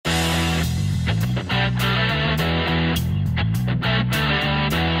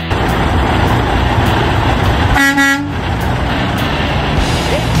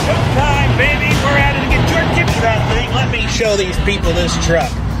show these people this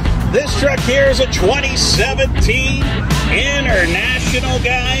truck. This truck here is a 2017 International,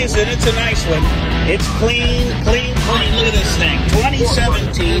 guys, and it's a nice one. It's clean, clean, clean. Look at this thing.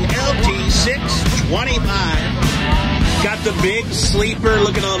 2017 LT625. Got the big sleeper.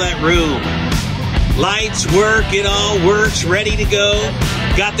 Look at all that room. Lights work. It all works. Ready to go.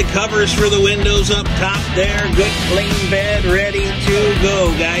 Got the covers for the windows up top there. Good clean bed. Ready to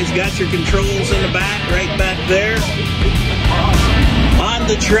go, guys. Got your controls in the back, right back there. On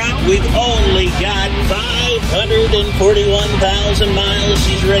the truck, we've only got 541,000 miles.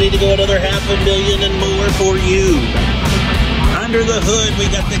 She's ready to go another 500,000 and more for you. Under the hood, we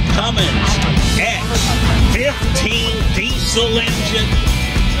got the Cummins X15 diesel engine.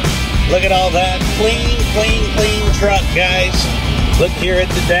 Look at all that. Clean, clean, clean truck, guys. Look here at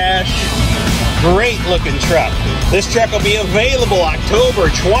the dash. Great looking truck. This truck will be available October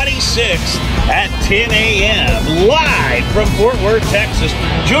 26th at 10 a.m. live from Fort Worth, Texas.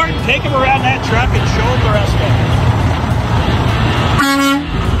 Jordan, take him around that truck and show him the rest of it.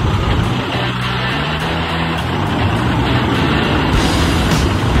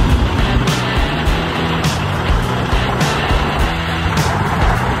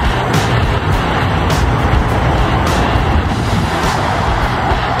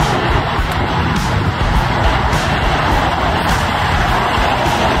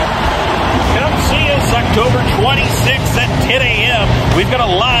 October 26th at 10 a.m. We've got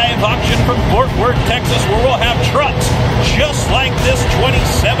a live auction from Fort Worth, Texas, where we'll have trucks just like this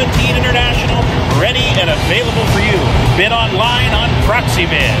 2017 International ready and available for you. Bid online on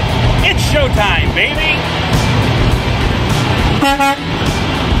Proxy Bid. It's showtime, baby!